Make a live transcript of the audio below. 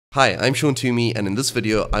Hi, I'm Sean Toomey, and in this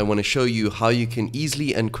video I want to show you how you can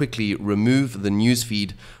easily and quickly remove the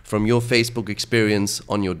newsfeed from your Facebook experience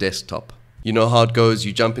on your desktop. You know how it goes,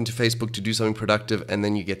 you jump into Facebook to do something productive and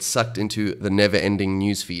then you get sucked into the never-ending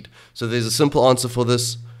newsfeed. So there's a simple answer for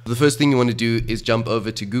this. The first thing you want to do is jump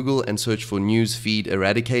over to Google and search for Newsfeed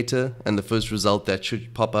Eradicator, and the first result that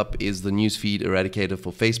should pop up is the Newsfeed Eradicator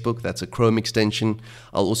for Facebook. That's a Chrome extension.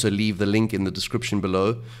 I'll also leave the link in the description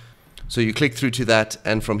below. So you click through to that,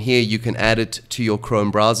 and from here you can add it to your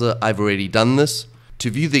Chrome browser. I've already done this. To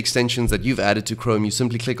view the extensions that you've added to Chrome, you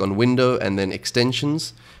simply click on Window and then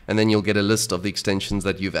Extensions, and then you'll get a list of the extensions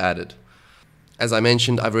that you've added. As I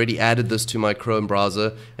mentioned, I've already added this to my Chrome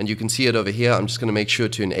browser, and you can see it over here. I'm just going to make sure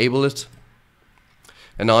to enable it.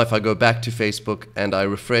 And now if I go back to Facebook and I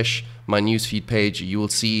refresh my newsfeed page, you will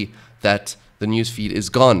see that the newsfeed is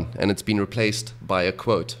gone and it's been replaced by a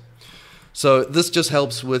quote. So this just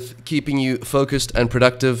helps with keeping you focused and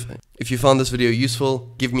productive. If you found this video useful,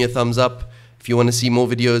 give me a thumbs up. If you want to see more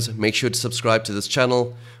videos, make sure to subscribe to this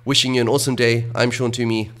channel. Wishing you an awesome day. I'm Sean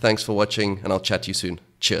Toomey. Thanks for watching, and I'll chat to you soon.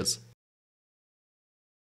 Cheers.